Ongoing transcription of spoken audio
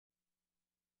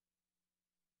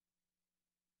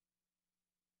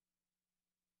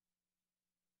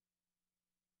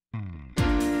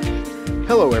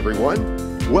Hello everyone,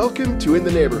 welcome to In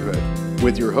the Neighborhood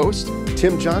with your hosts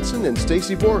Tim Johnson and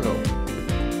Stacy Borho.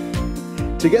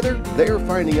 Together they are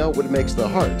finding out what makes the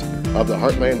heart of the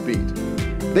Heartland beat.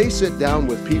 They sit down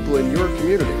with people in your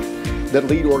community that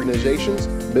lead organizations,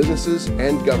 businesses,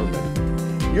 and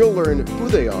government. You'll learn who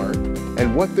they are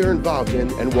and what they're involved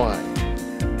in and why.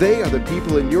 They are the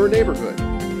people in your neighborhood.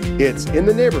 It's In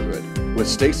the Neighborhood with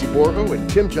Stacy Borho and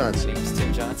Tim Johnson. My name's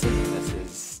Tim Johnson. This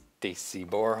is Stacy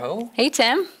Borho. Hey,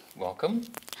 Tim. Welcome.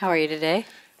 How are you today?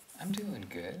 I'm doing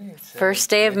good. It's, First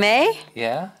day of May?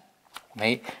 Yeah.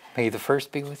 May the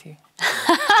 1st be with you.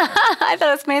 I thought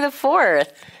it was May the 4th.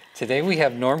 Today we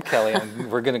have Norm Kelly,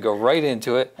 and we're going to go right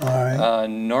into it. All right.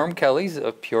 Norm Kelly's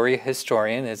a Peoria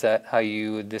Historian. Is that how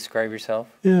you would describe yourself?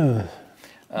 Yeah,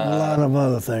 a lot of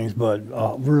other things, but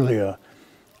really, I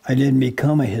didn't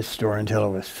become a historian until I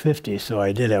was 50, so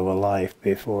I did have a life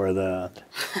before that.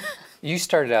 You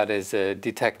started out as a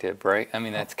detective, right? I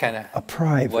mean, that's kind of a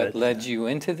private. What led you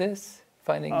into this,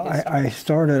 finding history? I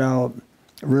started out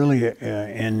really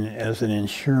as an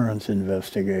insurance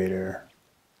investigator,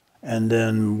 and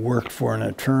then worked for an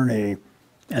attorney,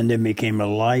 and then became a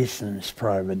licensed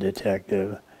private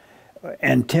detective.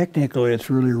 And technically, it's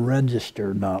really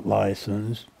registered, not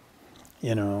licensed,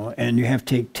 you know, and you have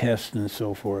to take tests and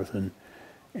so forth.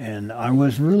 And I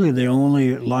was really the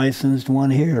only licensed one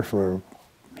here for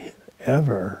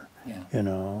ever, you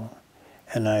know,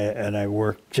 and I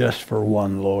worked just for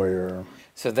one lawyer.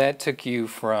 So that took you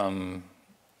from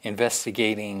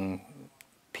investigating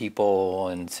people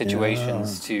and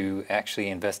situations to actually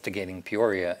investigating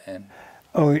Peoria. And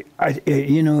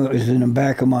you know, it was in the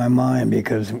back of my mind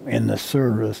because in the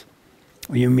service,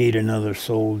 you meet another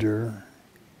soldier,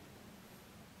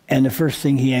 and the first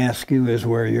thing he asks you is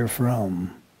where you're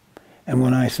from. And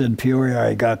when I said Peoria,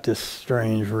 I got this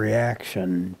strange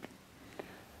reaction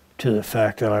to the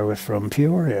fact that I was from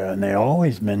Peoria, and they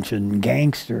always mentioned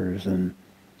gangsters and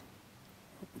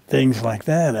things like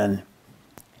that, and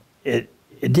it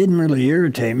didn't really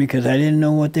irritate me because I didn't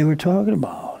know what they were talking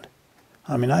about.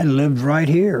 I mean, I lived right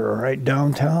here, right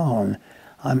downtown,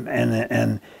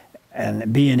 and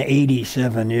being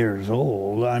 87 years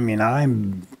old, I mean,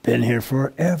 I've been here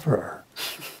forever,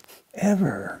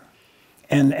 ever,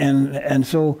 and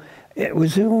so it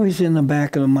was always in the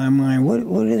back of my mind. What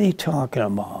are they talking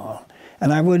about?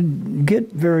 And I would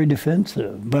get very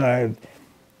defensive, but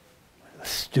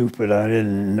stupid. I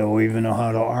didn't even know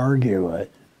how to argue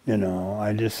it. You know,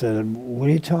 I just said, "What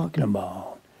are you talking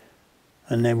about?"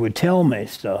 And they would tell me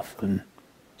stuff, and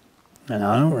I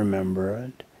don't remember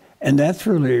it. And that's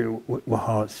really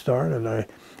how it started.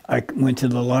 I went to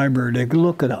the library to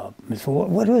look it up. I said,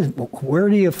 where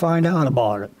do you find out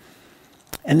about it?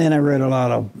 And then I read a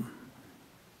lot of,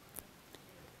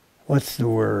 what's the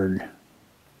word?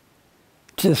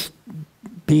 Just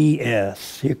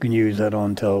BS. You can use that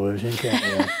on television, can't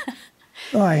you?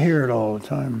 Oh, I hear it all the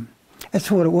time.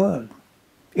 That's what it was.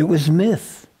 It was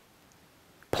myth.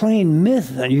 Plain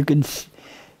myth. And you could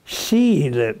see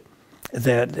that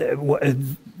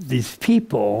these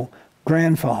people,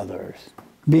 grandfathers,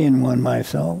 being one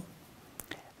myself,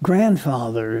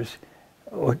 grandfathers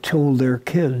told their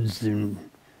kids, and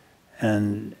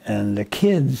the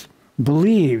kids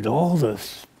believed all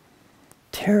this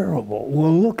terrible.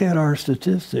 Well, look at our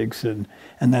statistics, and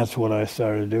that's what I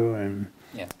started doing.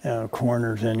 Yeah.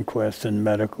 Coroner's inquests and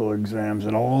medical exams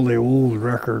and all the old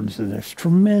records, and there's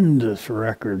tremendous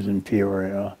records in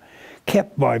Peoria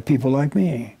kept by people like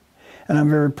me. And I'm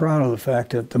very proud of the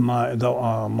fact that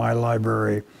my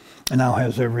library now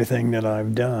has everything that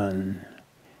I've done.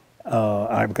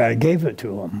 I gave it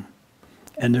to them.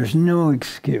 And there's no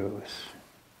excuse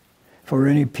for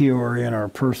any Peorian or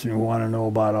person who want to know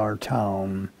about our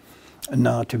town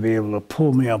not to be able to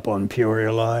pull me up on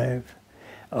Peoria Live,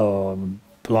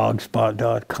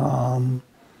 blogspot.com,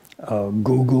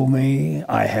 Google me.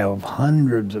 I have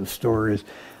hundreds of stories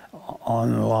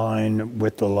online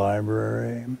with the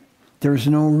library. There's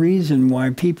no reason why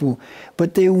people,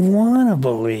 but they want to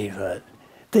believe it.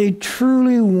 They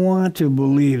truly want to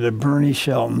believe that Bernie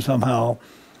Shelton somehow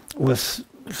was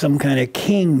some kind of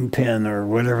kingpin or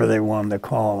whatever they wanted to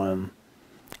call him.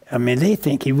 I mean, they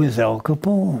think he was Al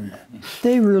Capone.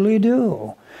 They really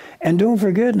do. And don't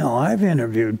forget now, I've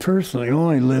interviewed personally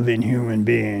only living human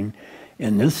being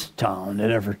in this town that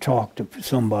ever talked to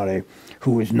somebody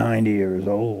who was 90 years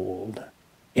old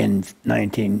in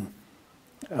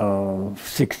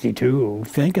 1962.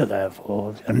 Think of that,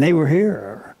 folks. And they were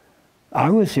here. I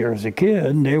was here as a kid,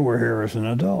 and they were here as an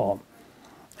adult.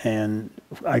 And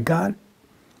I got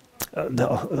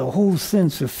the whole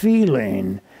sense of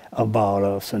feeling about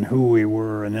us and who we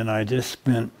were, and then I just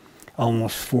spent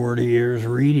almost 40 years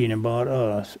reading about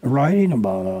us, writing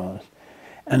about us.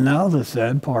 And now the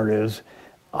sad part is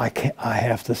I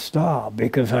have to stop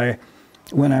because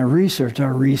when I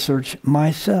research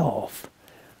myself.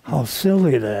 How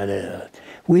silly that is.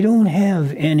 We don't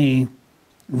have any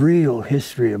real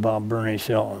history about Bernie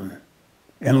Shelton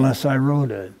unless I wrote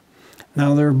it.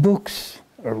 Now there are books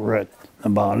written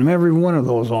about him. Every one of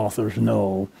those authors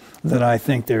know that I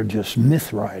think they're just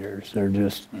myth writers. They're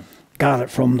just got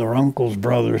it from their uncle's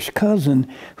brother's cousin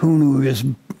who knew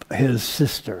his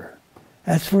sister.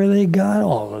 That's where they got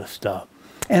all this stuff.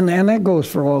 And that goes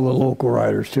for all the local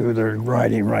writers too. They're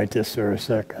writing right this very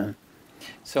second.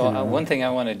 So one thing I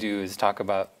want to do is talk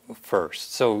about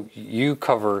first. So you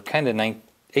cover kind of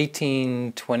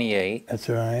 1828. That's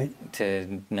right.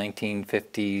 To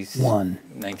 1950s.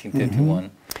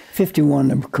 1951. 51,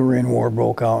 the Korean War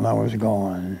broke out and I was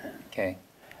gone. Okay.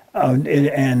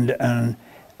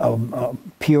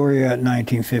 Peoria at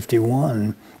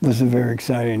 1951 was a very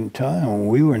exciting time.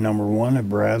 We were #1 at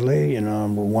Bradley,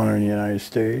 #1 in the United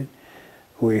States.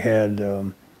 We had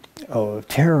a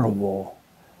terrible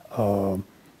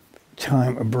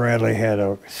time. Bradley had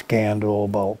a scandal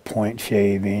about point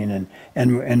shaving,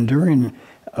 and during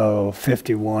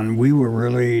 51 we were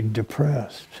really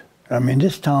depressed. I mean,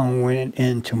 this town went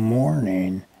into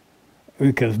mourning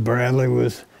because Bradley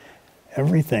was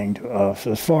everything to us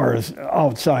as far as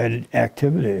outside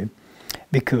activity,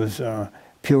 because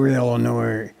Peoria,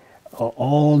 Illinois,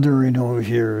 all during those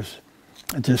years,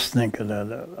 just think of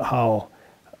that, how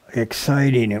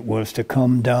exciting it was to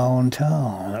come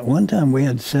downtown. At one time we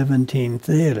had 17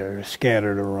 theaters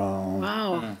scattered around.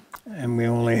 Wow. And we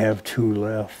only have 2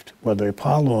 left. Well, the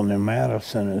Apollo and the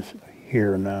Madison is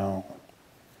here now.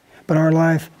 But our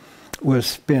life was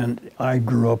spent, I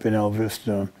grew up in El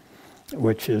Vista,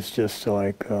 which is just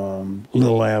like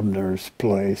Lil Abner's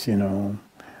place,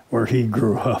 where he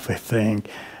grew up, I think.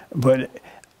 But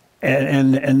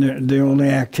and the only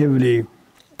activity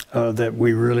that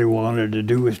we really wanted to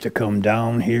do was to come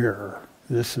down here.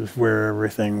 This is where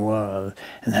everything was,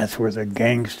 and that's where the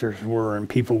gangsters were, and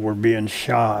people were being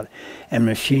shot, and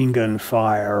machine gun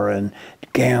fire, and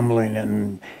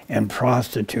gambling, and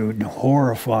prostitute, and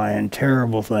horrifying,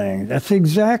 terrible things. That's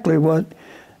exactly what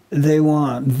they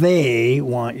want. They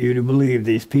want you to believe,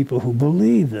 these people who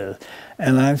believe this.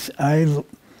 And I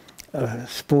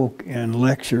spoke in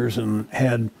lectures and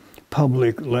had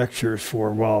public lectures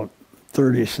for about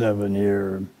 37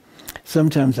 years.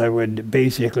 Sometimes I would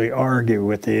basically argue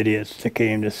with the idiots that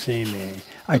came to see me.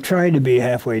 I tried to be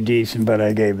halfway decent, but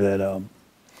I gave that up.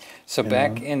 So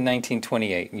back in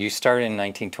 1928, you started in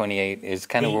 1928, is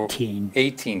kind of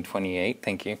 1828,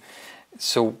 thank you.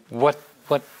 So what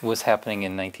was happening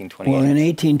in 1928? Well, in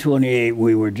 1828,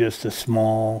 we were just a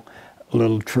small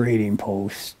little trading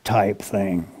post type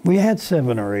thing. We had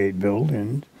 7 or 8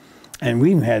 buildings, and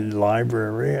we had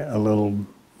a little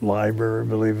library,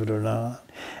 believe it or not.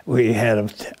 We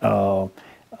had a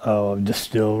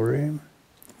distillery,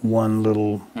 one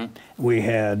little. We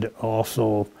had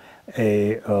also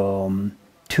a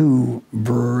 2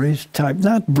 breweries type,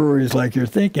 not breweries like you're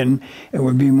thinking. It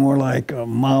would be more like a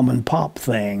mom and pop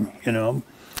thing,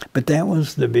 But that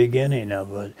was the beginning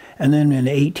of it. And then in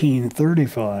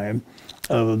 1835,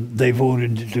 they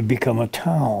voted to become a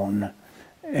town,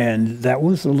 and that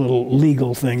was a little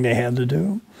legal thing they had to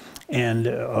do. And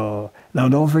now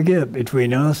don't forget,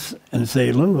 between us and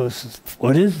St. Louis,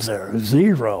 what is there?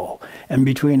 0. And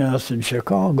between us and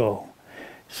Chicago.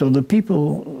 So the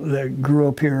people that grew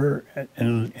up here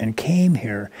and came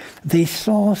here, they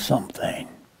saw something.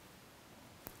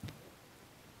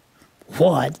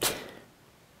 What?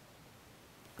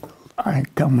 I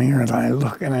come here and I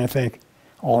look and I think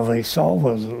all they saw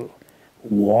was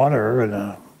water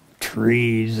and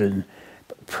trees and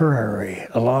prairie,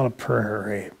 a lot of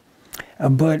prairie.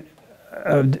 But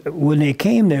when they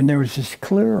came there was this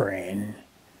clearing,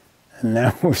 and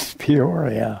that was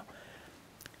Peoria.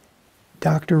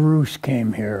 Dr. Roos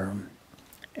came here,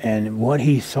 and what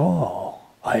he saw,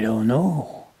 I don't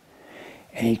know.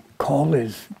 And he called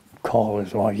his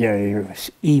wife. Yeah, he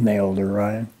emailed her,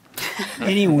 right?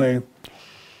 Anyway,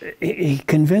 he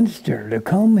convinced her to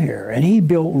come here, and he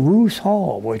built Roos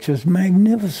Hall, which is a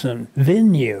magnificent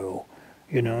venue.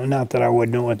 Not that I would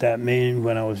know what that means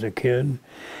when I was a kid.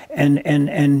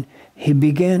 And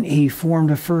he formed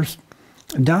the first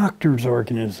doctors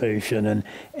organization,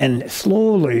 and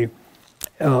slowly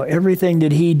everything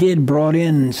that he did brought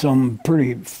in some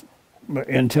pretty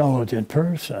intelligent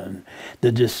person.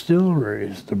 The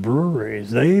distilleries, the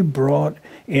breweries, they brought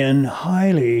in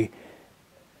highly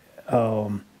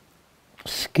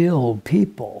skilled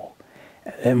people,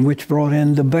 and which brought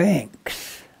in the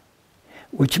banks.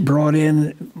 which brought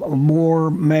in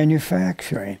more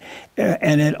manufacturing.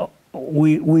 And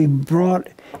we brought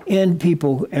in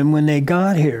people, and when they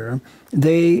got here,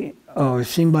 it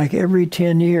seemed like every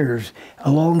 10 years,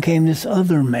 along came this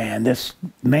other man,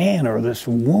 or this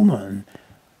woman,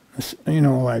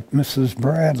 like Mrs.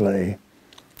 Bradley.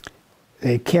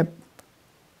 They kept,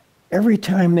 every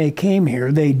time they came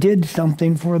here, they did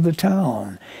something for the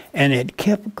town, and it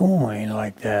kept going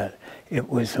like that. It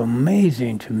was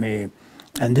amazing to me.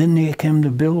 And then they came to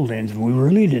buildings. We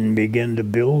really didn't begin to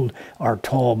build our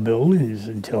tall buildings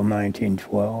until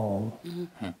 1912.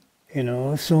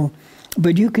 Mm-hmm. So,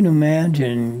 but you can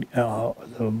imagine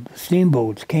the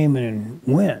steamboats came and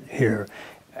went here.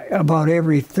 About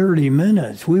every 30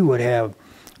 minutes, we would have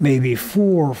maybe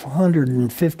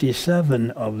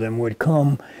 457 of them would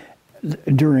come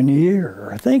during the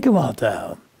year. Think about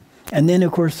that. And then,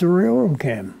 of course, the railroad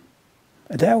came.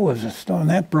 That was a storm.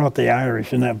 That brought the Irish.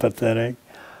 Isn't that pathetic?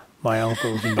 My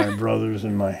uncles and my brothers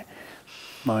and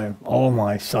all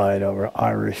my side of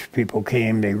Irish people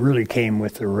came. They really came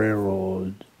with the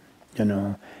railroad,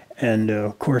 And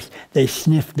of course, they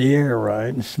sniffed the air,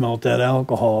 right, and smelt that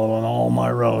alcohol, and all my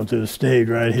relatives stayed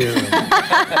right here.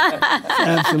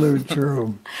 Absolute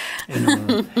true.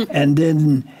 And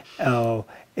then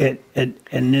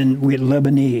and then we had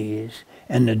Lebanese,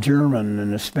 and the German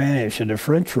and the Spanish and the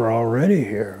French were already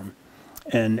here,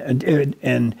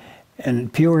 and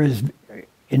Peoria's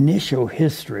initial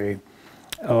history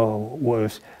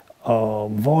was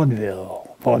vaudeville.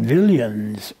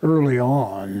 Vaudevillians early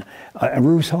on.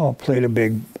 Roos Hall played a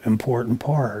big, important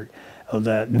part of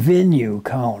that. Venue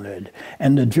counted.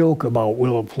 And the joke about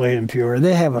will it play in Peoria,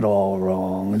 they have it all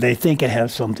wrong. They think it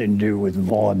has something to do with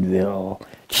vaudeville.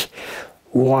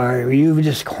 Why, you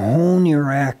just hone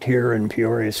your act here in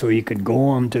Peoria so you could go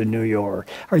on to New York.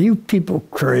 Are you people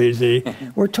crazy?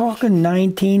 We're talking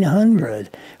 1900.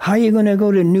 How are you going to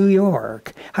go to New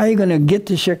York? How are you going to get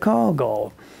to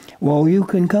Chicago? Well, you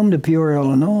can come to Peoria,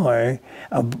 Illinois,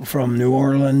 from New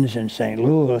Orleans and St.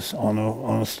 Louis on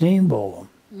a steamboat.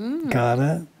 Got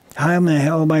it? How in the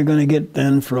hell am I going to get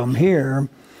then from here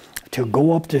to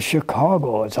go up to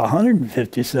Chicago? It's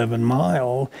 157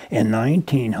 miles in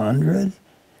 1900.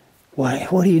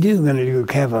 What are you going to do?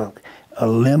 Have a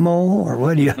limo, or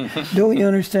what do you? Don't you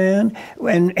understand?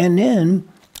 And then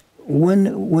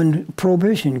when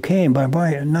Prohibition came by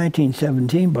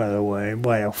 1917, by the way,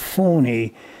 by a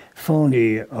phony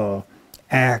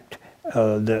act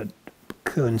that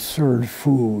conserved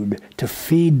food to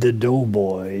feed the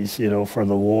doughboys, for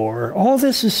the war. All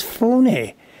this is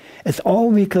phony. It's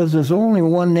all because there's only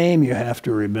one name you have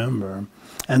to remember,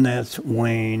 and that's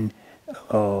Wayne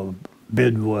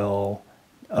Bidwell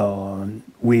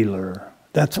Wheeler.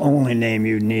 That's the only name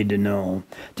you need to know.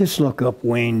 Just look up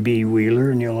Wayne B.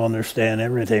 Wheeler and you'll understand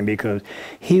everything, because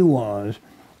he was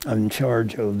in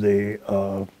charge of the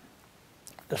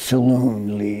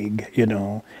Saloon League,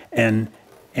 and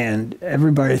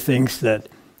everybody thinks that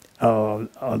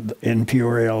in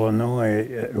Peoria, Illinois,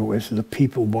 it was the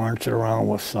people marching around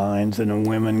with signs and the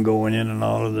women going in and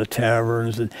out of the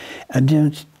taverns and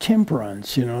against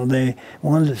temperance. They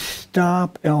wanted to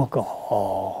stop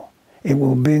alcohol. It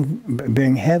will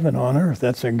bring heaven on earth.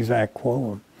 That's the exact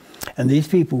quote. And these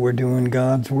people were doing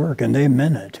God's work, and they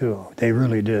meant it too. They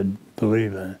really did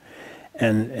believe it.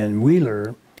 And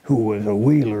Wheeler, who was a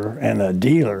wheeler and a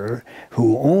dealer,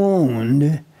 who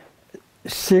owned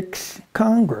 6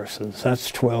 Congresses. That's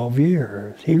 12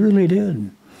 years. He really did.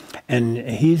 And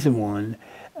he's the one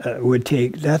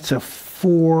that's a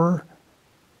 4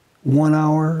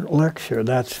 one-hour lecture.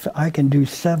 I can do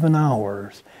 7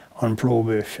 hours on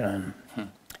Prohibition.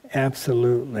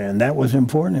 Absolutely. And that was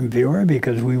important in Peoria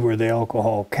because we were the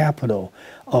alcohol capital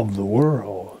of the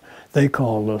world. They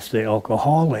called us the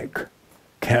alcoholic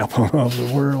capital of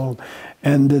the world.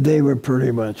 And they were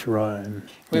pretty much right.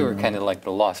 We were kind of like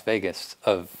the Las Vegas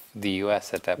of the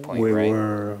U.S. at that point, right? We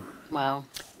were. Wow.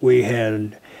 We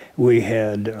had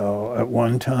at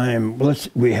one time,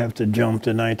 we have to jump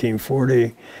to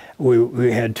 1940,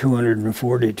 we had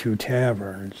 242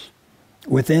 taverns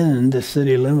within the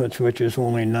city limits, which is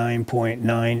only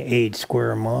 9.98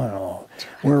 square miles.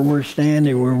 Where we're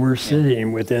standing, where we're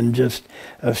sitting, within just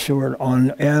a short,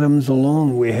 on Adams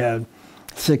alone, we had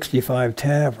 65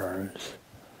 taverns,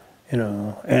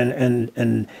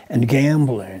 and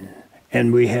gambling,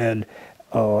 and we had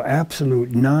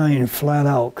absolute 9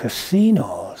 flat-out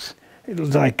casinos. It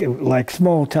was like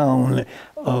small town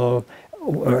in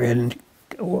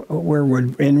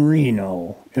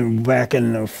Reno, and back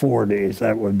in the 40s.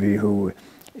 That would be who.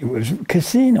 It was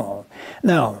casino.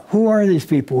 Now, who are these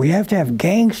people? We have to have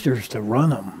gangsters to run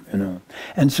them,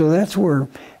 And so that's where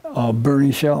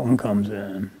Bernie Shelton comes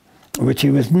in, which he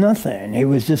was nothing. He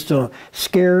was just a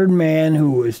scared man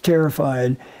who was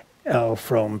terrified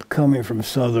from coming from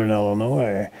southern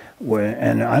Illinois.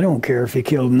 And I don't care if he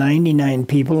killed 99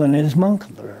 people in his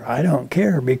muffler. I don't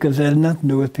care, because it had nothing to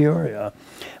do with Peoria.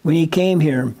 When he came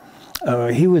here,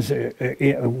 he was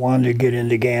wanted to get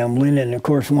into gambling, and of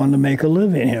course wanted to make a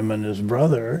living, him and his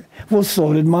brother. Well,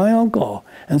 so did my uncle,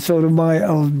 and so did my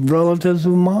relatives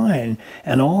of mine,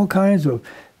 and all kinds of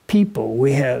people.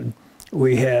 We had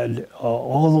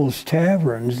all those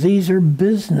taverns. These are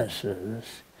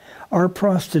businesses. Our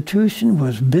prostitution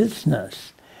was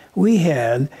business. We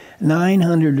had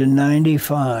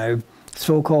 995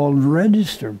 so-called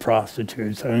registered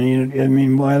prostitutes. I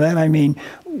mean, by that I mean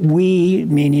we,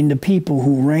 meaning the people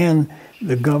who ran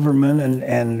the government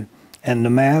and the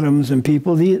madams and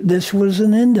people. This was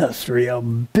an industry, a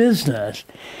business.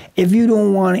 If you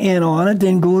don't want in on it,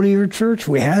 then go to your church.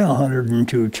 We had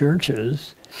 102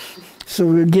 churches.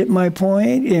 So to get my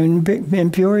point,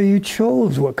 in Peoria, you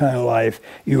chose what kind of life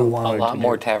you wanted to do. A lot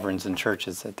more taverns and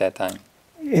churches at that time.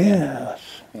 Yes.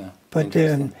 Yeah. But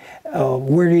then,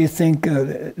 where do you think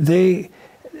the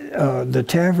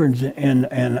taverns were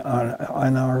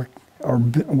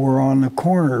on the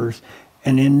corners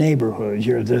and in neighborhoods?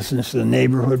 This is the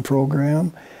neighborhood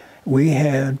program. We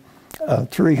had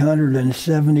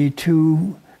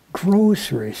 372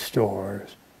 grocery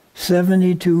stores,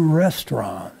 72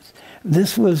 restaurants.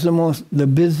 This was the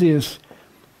busiest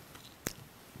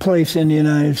place in the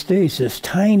United States. This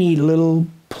tiny little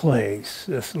place,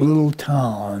 this little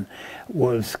town,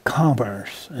 was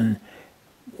commerce and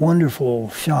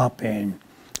wonderful shopping.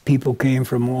 People came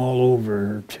from all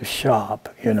over to shop,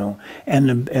 and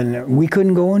we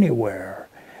couldn't go anywhere.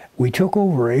 We took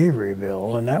over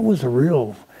Averyville, and that was a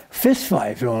real fist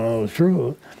fight, if you want to know the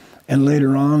truth. And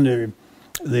later on,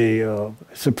 the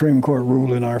Supreme Court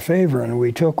ruled in our favor, and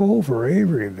we took over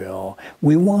Averyville.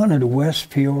 We wanted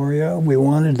West Peoria, we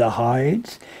wanted the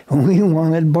Heights, and we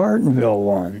wanted Bartonville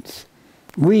once.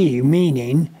 We,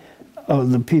 meaning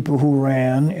the people who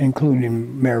ran,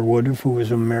 including Mayor Woodruff, who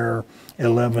was a mayor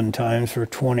 11 times for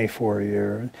 24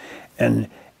 years, and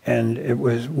it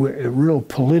was a real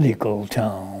political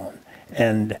town,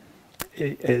 and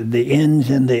the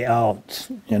ins and the outs,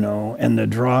 and the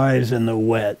dries and the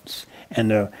wets, and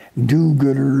the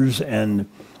do-gooders and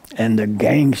the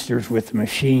gangsters with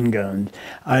machine guns.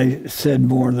 I said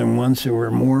more than once there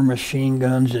were more machine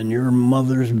guns in your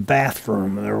mother's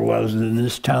bathroom than there was in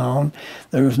this town.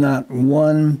 There was not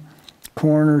one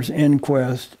coroner's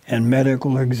inquest and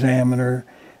medical examiner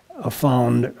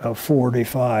found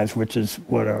 45s, which is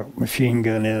what a machine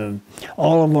gun is.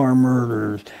 All of our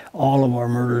murders,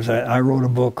 I wrote a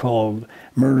book called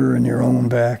Murder in Your Own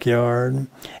Backyard,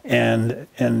 and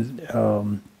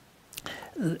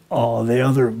the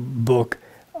other book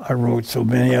I wrote, so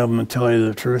many of them, to tell you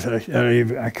the truth,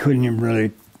 I couldn't even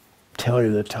really tell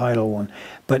you the title one.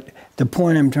 But the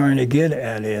point I'm trying to get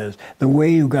at is the way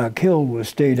you got killed was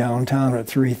stay downtown at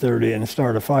 3:30 and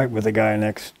start a fight with the guy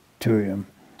next to you.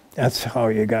 That's how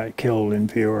you got killed in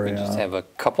Peoria. We just have a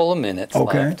couple of minutes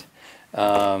left.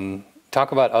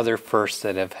 Talk about other firsts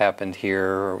that have happened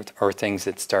here, or things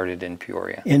that started in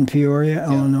Peoria. In Peoria,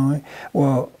 Illinois?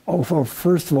 Well,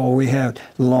 first of all, we have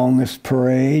the longest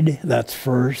parade. That's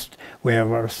first. We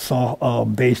have our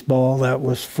baseball. That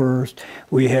was first.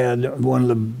 We had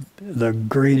one of the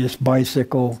greatest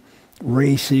bicycle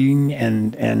racing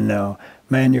and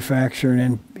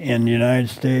manufacturing in the United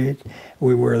States.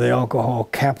 We were the alcohol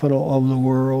capital of the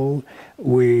world.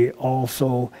 We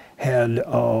also had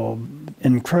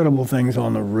incredible things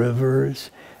on the rivers.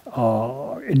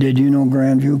 Did you know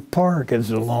Grandview Park is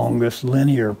the longest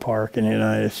linear park in the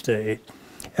United States?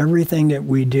 Everything that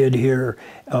we did here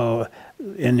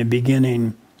in the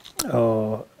beginning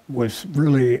was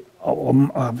really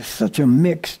such a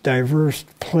mixed, diverse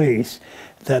place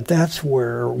that's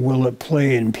where will it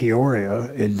play in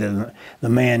Peoria. The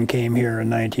man came here in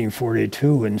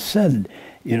 1942 and said,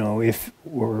 if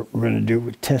we're going to do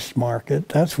a test market,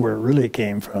 that's where it really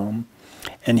came from.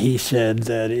 And he said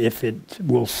that if it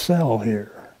will sell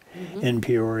here in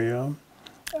Peoria,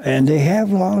 and they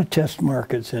have a lot of test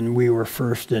markets, and we were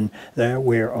first in that.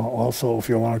 We're also, if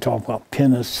you want to talk about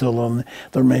penicillin,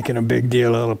 they're making a big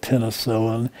deal out of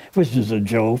penicillin, which is a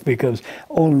joke, because the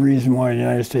only reason why the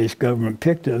United States government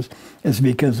picked us is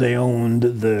because they owned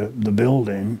the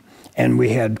building, and we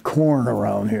had corn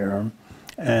around here.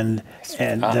 And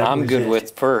I'm good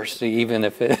with first, even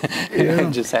if it,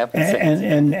 it just happens.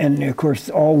 And of course,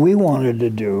 all we wanted to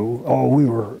do, all we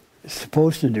were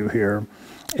supposed to do here,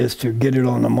 is to get it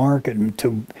on the market and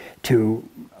to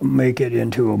make it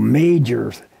into a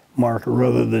major marker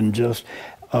rather than just.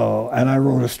 And I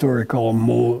wrote a story called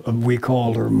we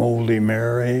called her Moldy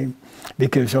Mary,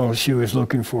 because all she was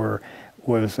looking for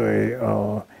was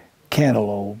a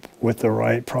cantaloupe with the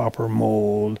right proper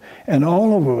mold, and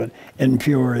all of it in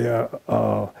Peoria.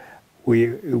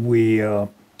 We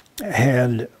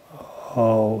had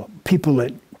people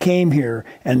that came here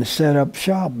and set up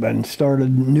shop and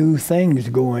started new things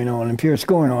going on in Peoria. It's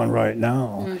going on right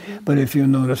now. Mm-hmm. But if you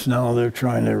notice now, they're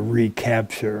trying to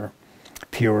recapture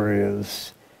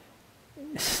Peoria's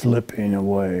slipping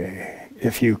away.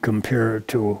 If you compare it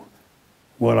to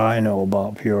what I know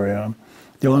about Peoria,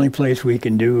 the only place we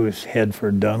can do is head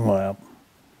for Dunlap.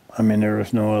 I mean, there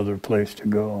is no other place to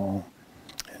go.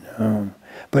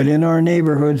 But in our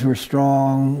neighborhoods, we're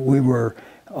strong. We were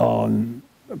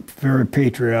very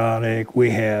patriotic.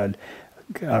 We had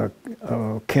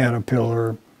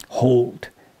Caterpillar, Holt.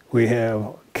 We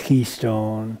have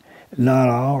Keystone. Not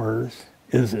ours,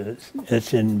 is it?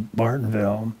 It's in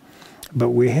Bartonville. But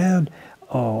we had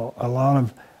a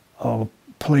lot of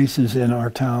places in our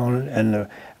town, and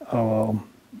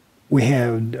we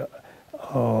had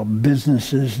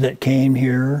businesses that came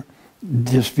here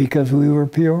just because we were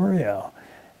Peoria.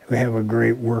 We have a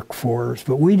great workforce,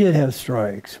 but we did have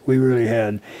strikes. We really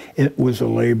had. It was a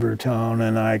labor town,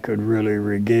 and I could really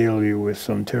regale you with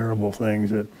some terrible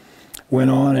things that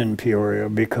went on in Peoria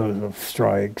because of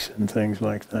strikes and things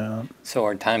like that. So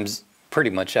our time's pretty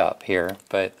much up here,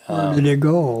 but... Where did it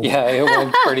go? Yeah, it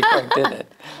went pretty quick, didn't it?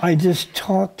 I just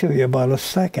talked to you about a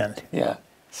second. Yeah.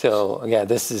 So, yeah,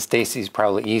 this is Stacy's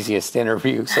probably easiest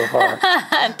interview so far.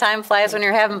 Time flies when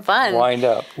you're having fun. Wind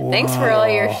up. Wow. Thanks for all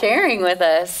your sharing with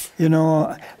us. You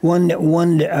know,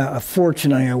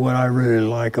 fortunately, what I really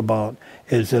like about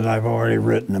is that I've already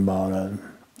written about it.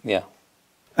 Yeah.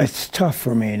 It's tough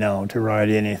for me now to write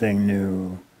anything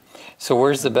new. So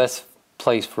where's the best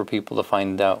place for people to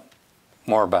find out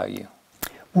more about you?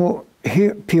 Well,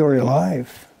 here, Peoria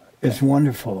Life is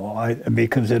wonderful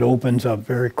because it opens up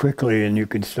very quickly and you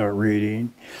can start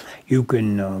reading. You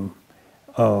can...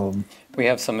 we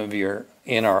have some of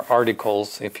in our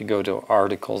articles. If you go to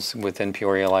articles within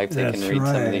Peoria Life, they can read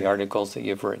some of the articles that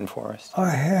you've written for us. I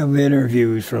have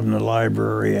interviews from the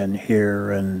library and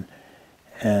here and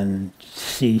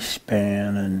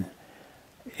C-SPAN, and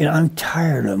you know, I'm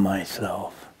tired of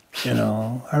myself. You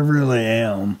know, I really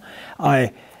am.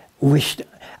 I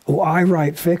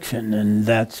write fiction, and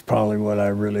that's probably what I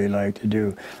really like to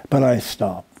do. But I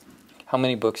stopped. How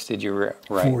many books did you write?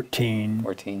 14.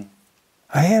 14.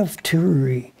 I have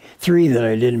three that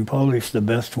I didn't publish. The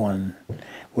best one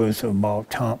was about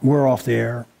Tom. We're off the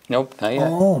air. Nope, not yet.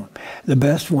 Oh, the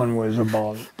best one was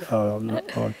about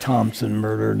Thompson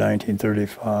murder,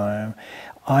 1935.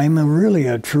 I'm really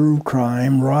a true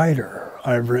crime writer.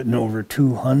 I've written over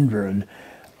 200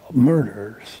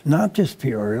 murders, not just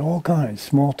Peoria, all kinds,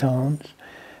 small towns,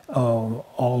 all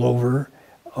over.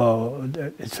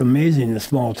 It's amazing the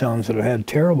small towns that have had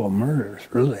terrible murders,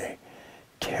 really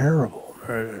terrible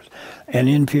murders. And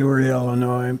in Peoria,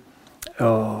 Illinois,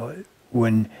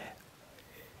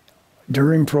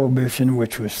 during Prohibition,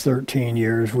 which was 13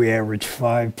 years, we averaged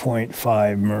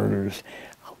 5.5 murders.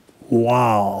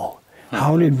 Wow.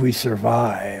 How did we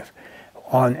survive?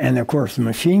 And of course, the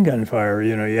machine gun fire,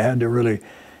 you know, you had to really,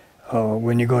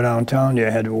 when you go downtown, you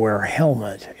had to wear a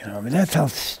helmet. You know, I mean, that's how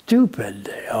stupid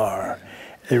they are.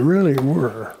 They really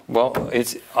were. Well,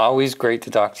 it's always great to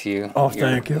talk to you. Oh,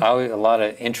 thank you. Always a lot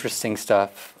of interesting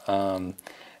stuff.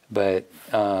 But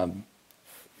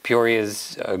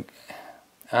Peoria's,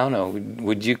 I don't know,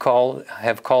 would you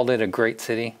have called it a great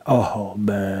city? Oh,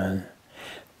 man.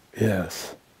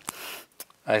 Yes.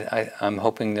 I'm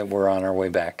hoping that we're on our way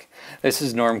back. This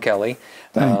is Norm Kelly,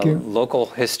 Thank you. Local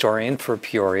historian for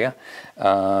Peoria.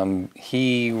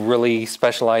 He really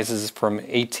specializes from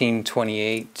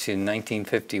 1828 to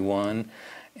 1951,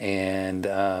 and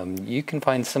you can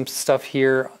find some stuff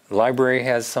here. The library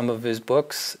has some of his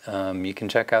books. You can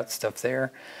check out stuff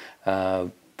there.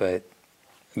 But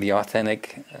the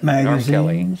authentic Norm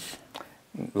Kelly,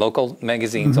 local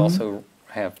magazines also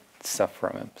have stuff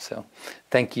from him. So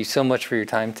thank you so much for your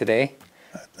time today.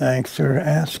 Thanks for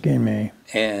asking me.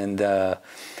 And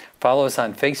follow us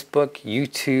on Facebook,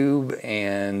 YouTube,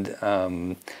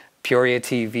 and Peoria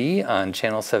TV on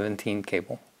Channel 17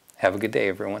 cable. Have a good day,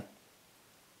 everyone.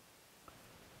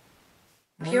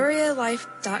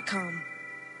 PeoriaLife.com